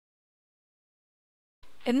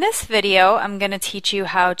In this video, I'm going to teach you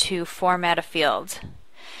how to format a field.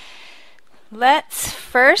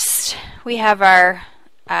 We have our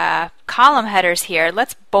column headers here.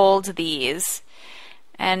 Let's bold these.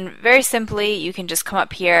 And very simply, you can just come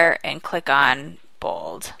up here and click on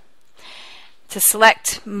bold. To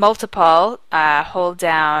select multiple, hold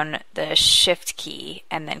down the Shift key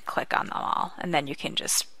and then click on them all. And then you can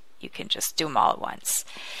just do them all at once.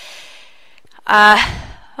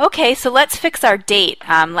 Okay, so let's fix our date.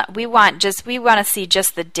 We want to see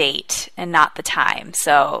just the date and not the time.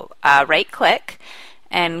 So right click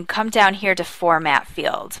and come down here to Format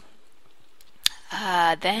Field.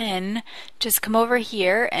 Then just come over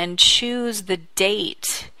here and choose the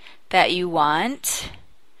date that you want.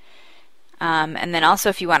 And then also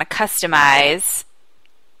if you want to customize,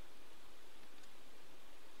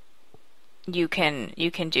 you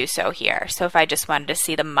can do so here. So if I just wanted to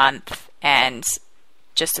see the month and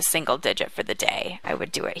just a single digit for the day, I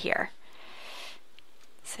would do it here.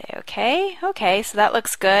 Say okay. Okay, so that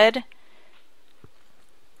looks good.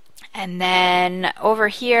 And then over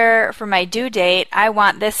here for my due date, I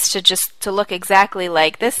want this to look exactly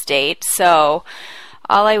like this date. So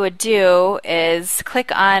all I would do is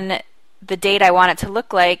click on the date I want it to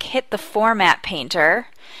look like, hit the Format Painter,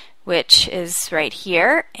 which is right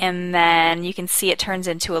here, and then you can see it turns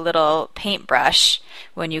into a little paintbrush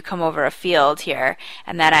when you come over a field here,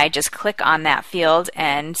 and then I just click on that field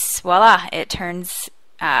and voila, it turns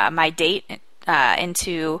my date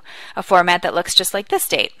into a format that looks just like this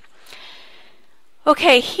date.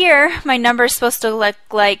 Okay, here my number is supposed to look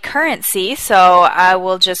like currency, so I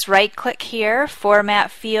will just right click here,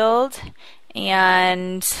 Format Field,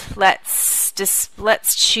 and let's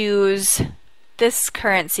choose this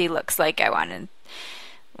currency looks like I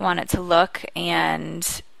want it to look,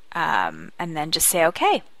 and then just say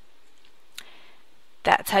okay.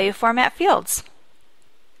 That's how you format fields.